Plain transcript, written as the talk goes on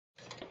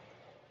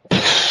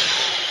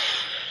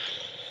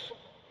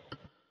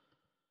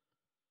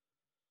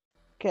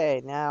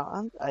Okay,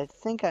 now I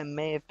think I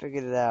may have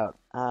figured it out.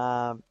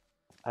 I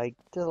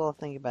did a little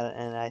thinking about it,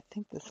 and I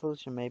think the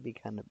solution may be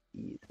kind of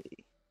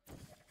easy.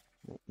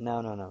 No,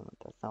 no, no,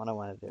 that's not what I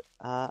want to do.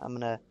 I'm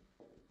gonna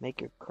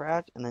make your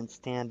crouch and then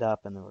stand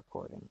up in the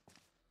recording.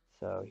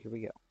 So here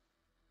we go.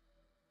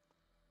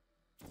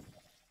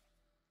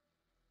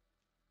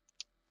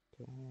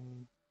 Okay,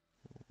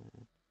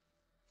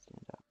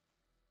 stand up.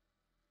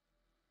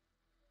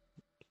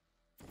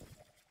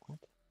 What?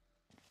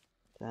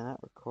 Did I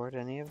not record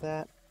any of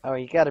that? Oh,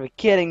 you gotta be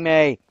kidding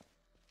me!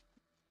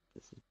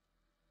 This is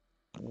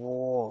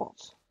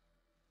walls.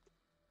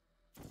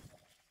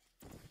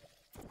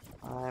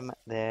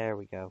 There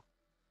we go.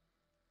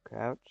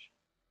 Crouch.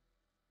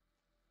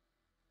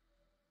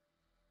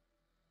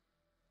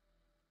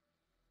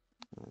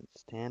 And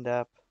stand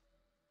up.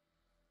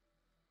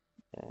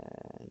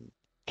 And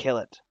kill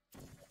it.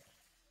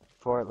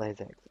 Before it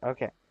lays eggs.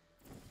 Okay.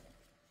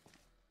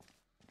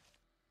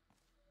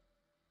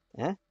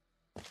 Eh?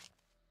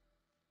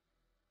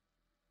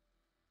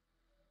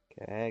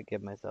 Okay,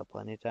 give myself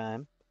plenty of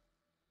time.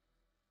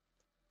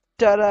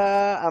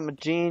 Ta-da! I'm a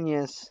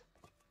genius.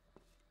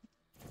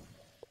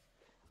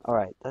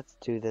 Alright, let's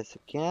do this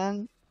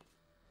again.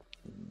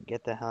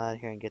 Get the hell out of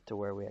here and get to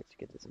where we actually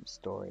get to some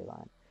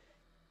storyline.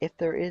 If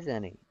there is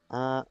any.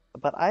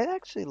 But I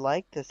actually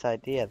like this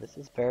idea. This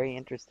is very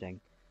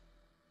interesting.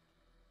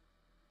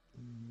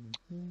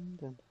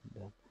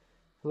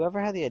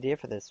 Whoever had the idea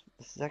for this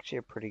is actually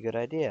a pretty good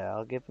idea.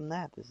 I'll give them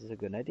that. This is a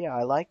good idea.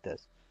 I like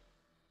this.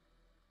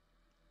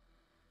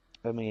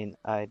 I mean,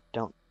 I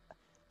don't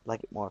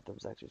like it more if there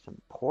was actually some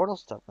portal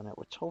stuff in it,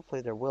 which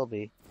hopefully there will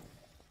be.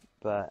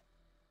 But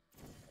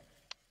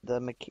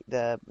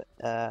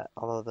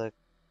although the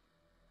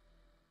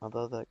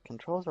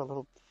controls are a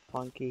little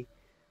funky,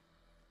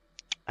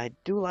 I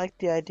do like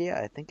the idea.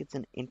 I think it's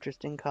an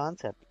interesting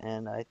concept,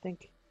 and I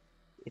think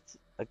it's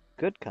a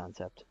good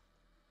concept.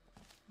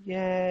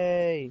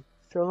 Yay!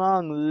 So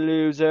long,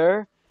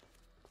 loser!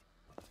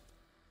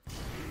 Let's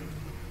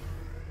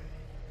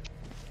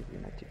give you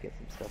enough to get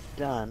some stuff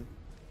done.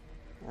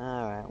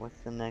 Alright, what's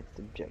the next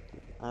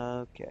objective?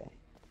 Okay.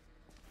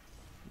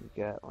 We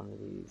got one of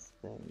these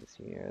things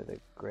here, the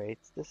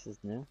grates. This is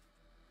new.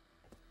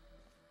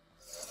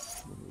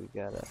 We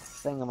got a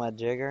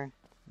thingamajigger.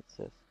 What's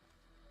this?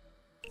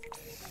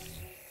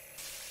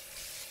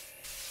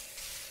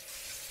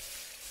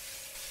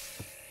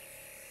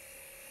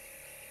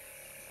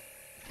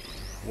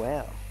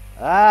 Well.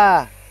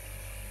 Ah!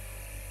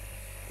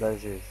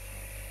 Lasers.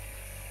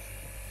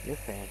 You're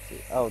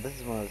fancy. Oh, this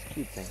is one of those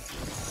cute things.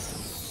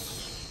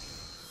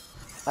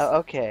 Oh,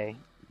 okay.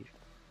 You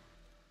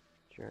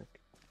jerk.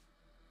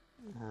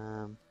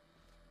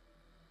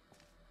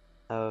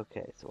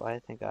 Okay, so I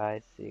think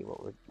I see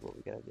what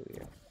we gotta do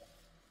here.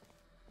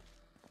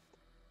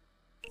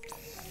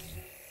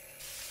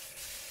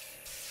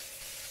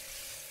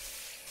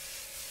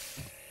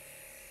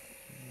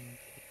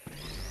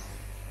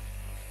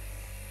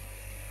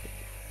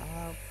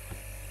 Up.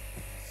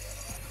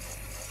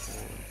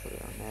 And put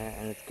it on there,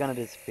 and it's gonna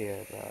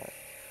disappear, but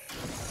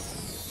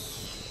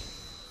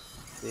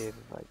see if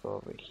I go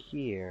over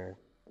here,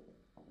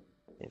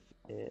 if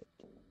it,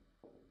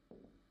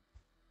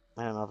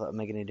 I don't know if that would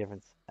make any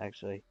difference,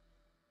 actually.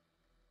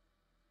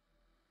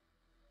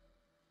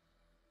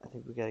 I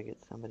think we gotta get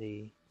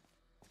somebody.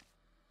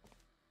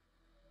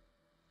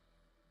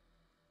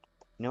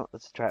 You know what,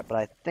 let's try it, but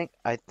I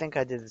think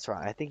I did this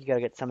wrong. I think you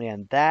gotta get somebody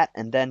on that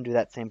and then do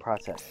that same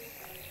process.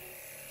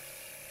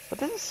 But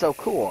this is so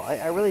cool.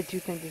 I really do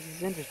think this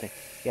is interesting.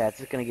 Yeah, it's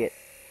just gonna get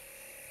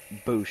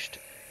booshed.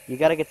 You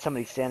gotta get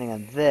somebody standing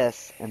on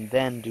this and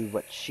then do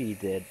what she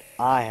did.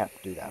 I have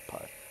to do that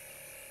part.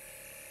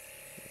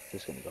 It's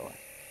just gonna go away.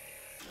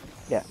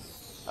 Yeah.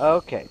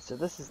 Okay, so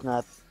this is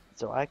not,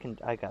 so I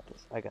got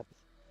this. But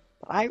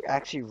I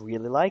actually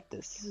really like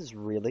this. This is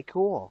really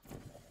cool.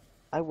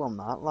 I will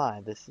not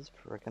lie. This is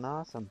freaking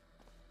awesome.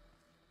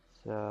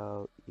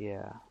 So,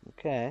 yeah.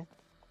 Okay.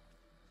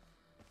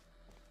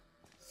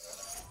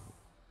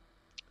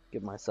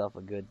 Give myself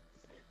a good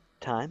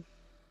time.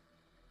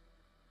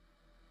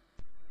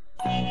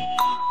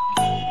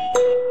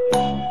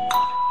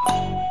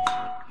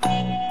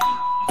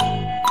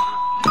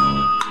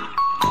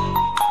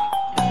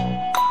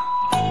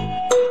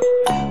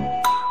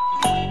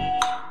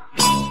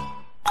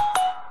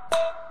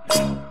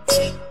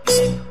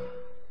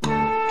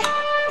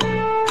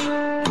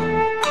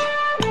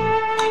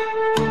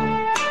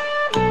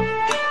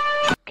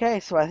 Okay,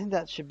 so I think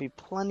that should be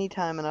plenty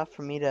time enough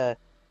for me to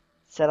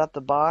set up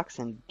the box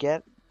and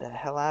get the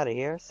hell out of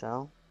here,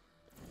 so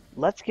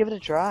let's give it a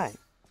try.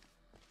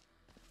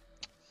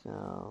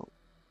 So,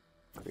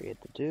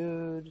 create the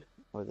dude,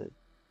 or the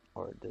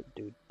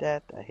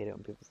dudette. I hate it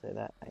when people say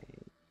that.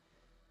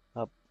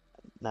 Well,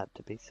 not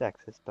to be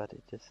sexist, but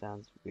it just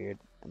sounds weird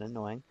and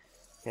annoying.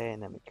 Okay,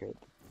 and then we create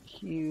the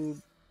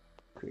cube,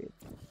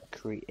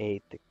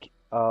 create the,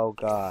 oh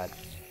god.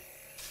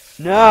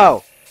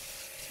 No!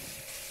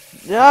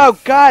 No,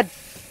 god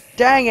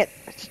dang it!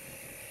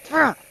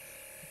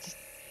 Just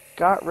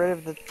got rid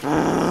of the...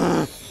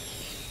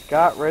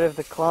 got rid of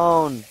the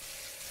clone.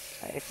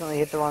 I accidentally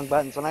hit the wrong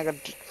button, so now I got.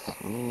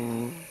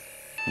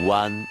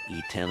 One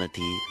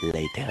eternity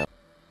later.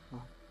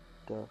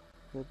 The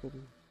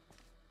flippity.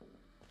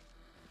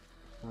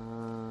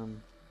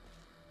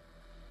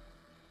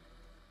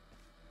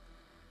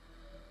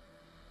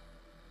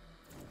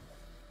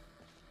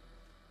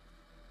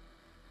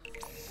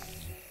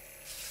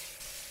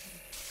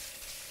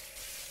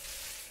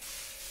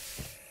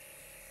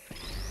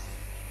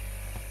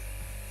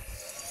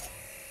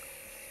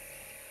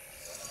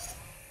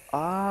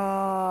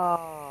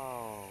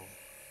 Oh.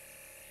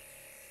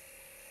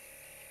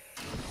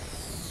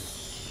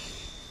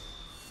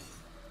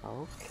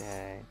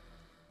 Okay.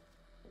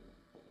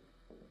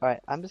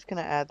 Alright, I'm just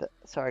gonna add the.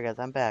 Sorry guys,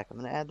 I'm back. I'm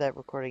gonna add that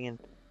recording in.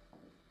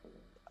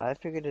 I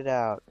figured it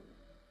out.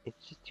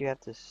 It's just you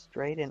have to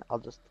straighten. I'll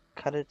just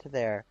cut it to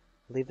there.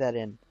 Leave that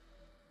in.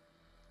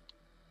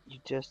 You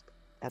just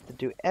have to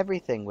do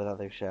everything with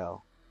other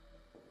shell.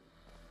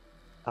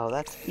 Oh,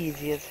 that's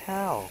easy as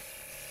hell.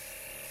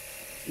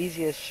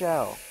 Easy as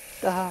shell.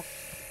 Duh.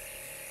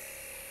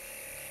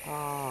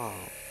 Oh.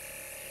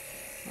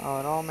 Oh,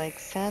 it all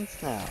makes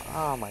sense now.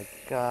 Oh my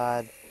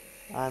god.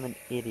 I'm an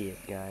idiot,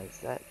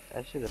 guys.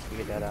 I should have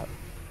figured that out.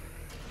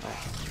 Right.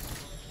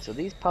 So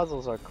these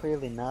puzzles are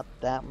clearly not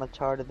that much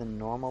harder than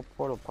normal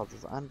portal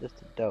puzzles. I'm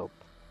just a dope.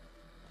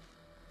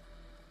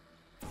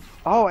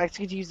 Oh, I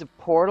actually get to use a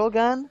portal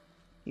gun?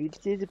 You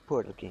just did a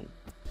portal gun.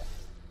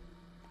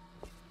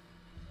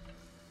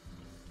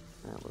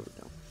 What are we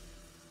doing?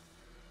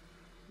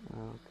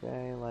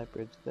 Okay, light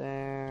bridge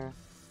there.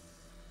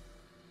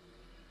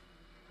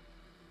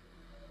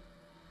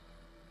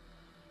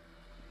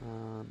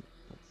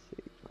 Let's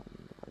see. Do I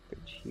need a light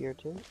bridge here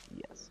too?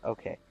 Yes.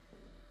 Okay.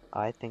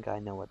 I think I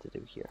know what to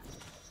do here.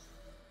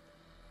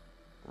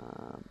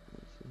 Let's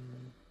see.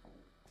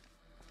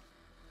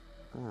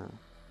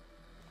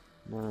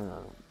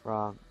 No.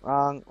 Wrong.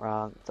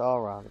 It's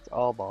all wrong. It's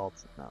all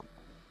balls. No.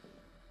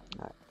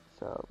 Alright,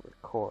 so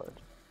record.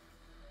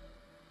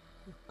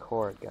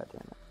 Record,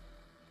 goddammit.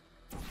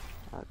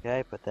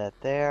 Okay, put that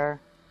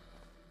there.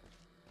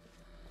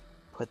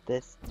 Put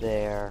this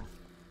there.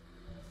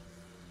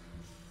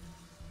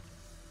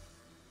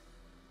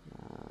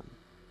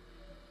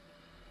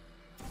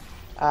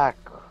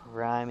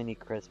 Criminy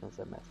Christmas,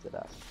 I messed it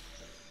up.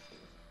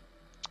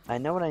 I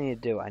know what I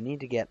need to do. I need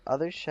to get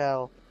other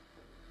shell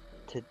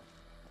to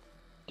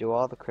do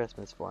all the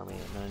Christmas for me,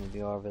 and then I need to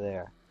go over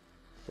there.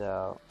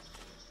 So...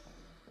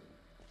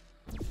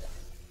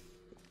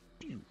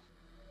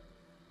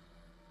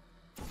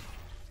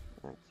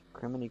 Alright, so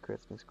Criminy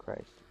Christmas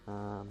Christ.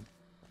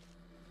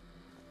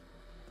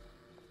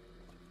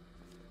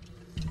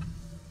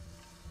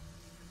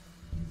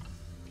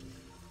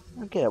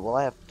 Okay, well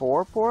I have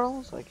 4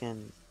 portals? I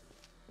can...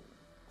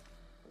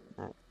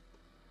 Alright.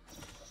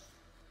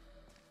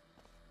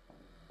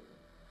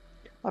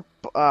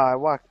 I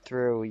walked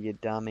through, you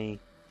dummy.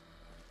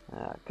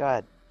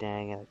 God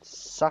dang it, I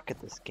suck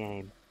at this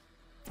game.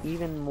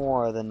 Even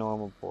more than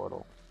normal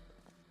portal.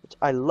 Which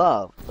I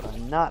love, but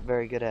I'm not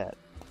very good at.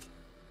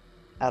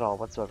 At all,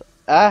 whatsoever.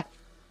 Ah!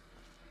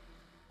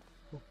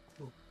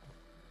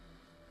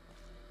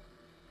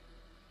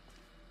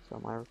 So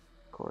am I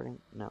recording?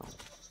 No.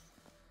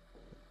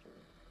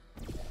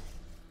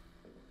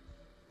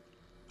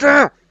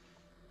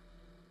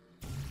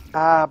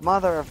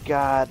 Mother of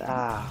God.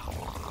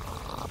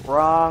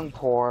 Wrong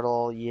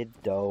portal, you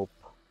dope.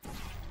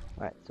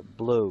 Alright, so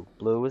blue.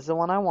 Blue is the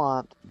one I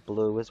want.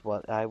 Blue is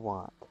what I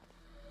want.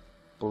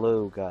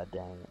 Blue, god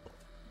dang it.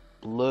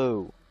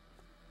 Blue.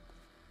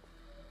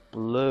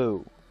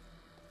 Blue.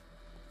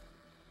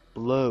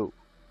 Blue.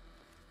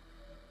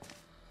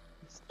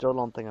 Still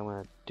don't think I'm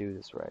gonna do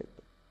this right.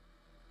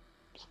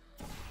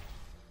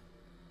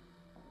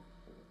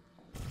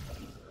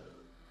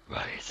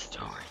 Right, it's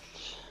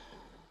orange.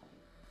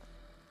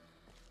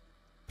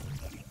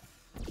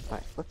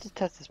 Alright, let's just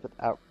test this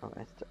without... Oh,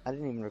 I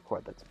didn't even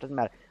record that, so it doesn't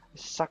matter. I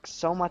suck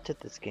so much at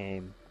this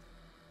game.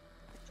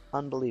 It's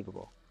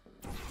unbelievable.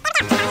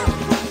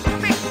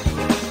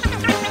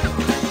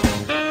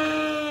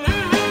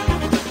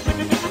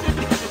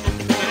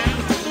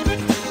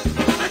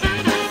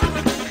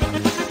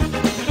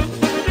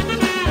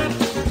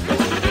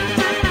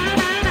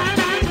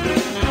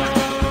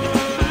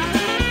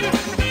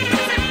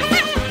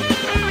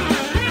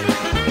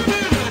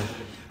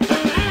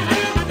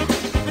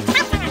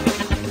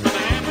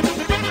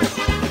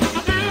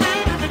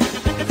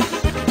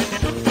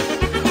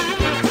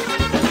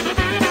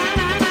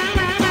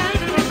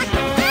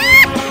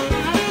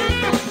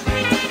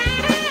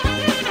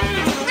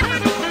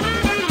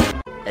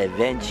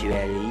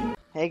 Eventually.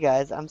 Hey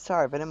guys, I'm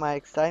sorry, but in my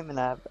excitement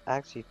of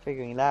actually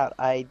figuring it out,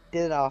 I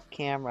did it off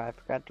camera. I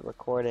forgot to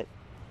record it.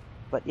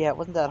 But yeah, it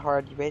wasn't that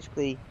hard. You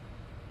basically,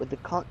 with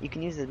the you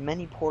can use as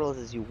many portals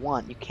as you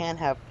want. You can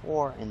have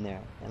 4 in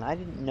there, and I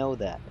didn't know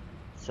that.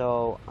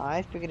 So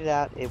I figured it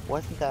out. It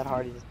wasn't that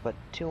hard. You just put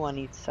 2 on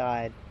each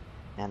side,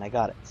 and I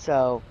got it.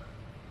 So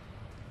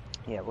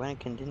yeah, we're gonna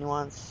continue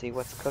on, see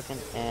what's cooking.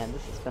 And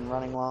this has been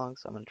running long,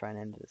 so I'm gonna try and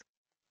end it as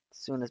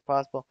soon as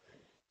possible.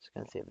 Just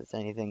gonna see if there's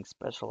anything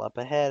special up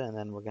ahead, and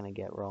then we're gonna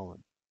get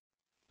rolling.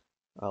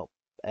 Oh,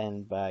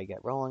 and by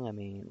get rolling, I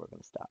mean we're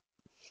gonna stop.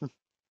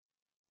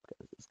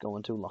 Because it's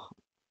going too long.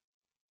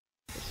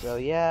 So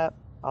yeah,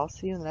 I'll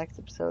see you in the next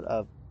episode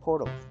of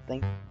Portal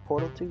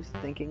 2's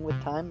Thinking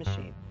with Time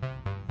Machine.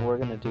 We're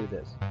gonna do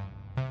this.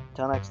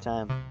 Till next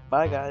time,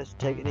 bye guys,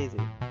 take it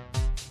easy.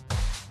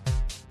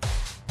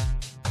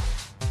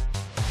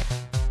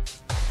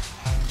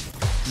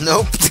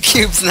 Nope, the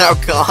cube's now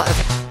gone.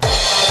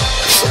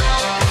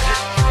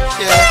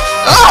 Yeah.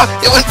 Ah!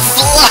 It went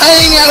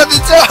flying out of the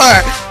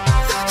door!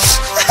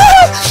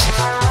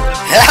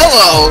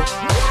 Hello!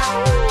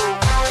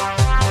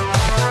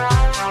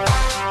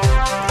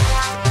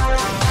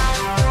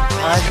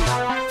 God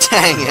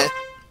dang it.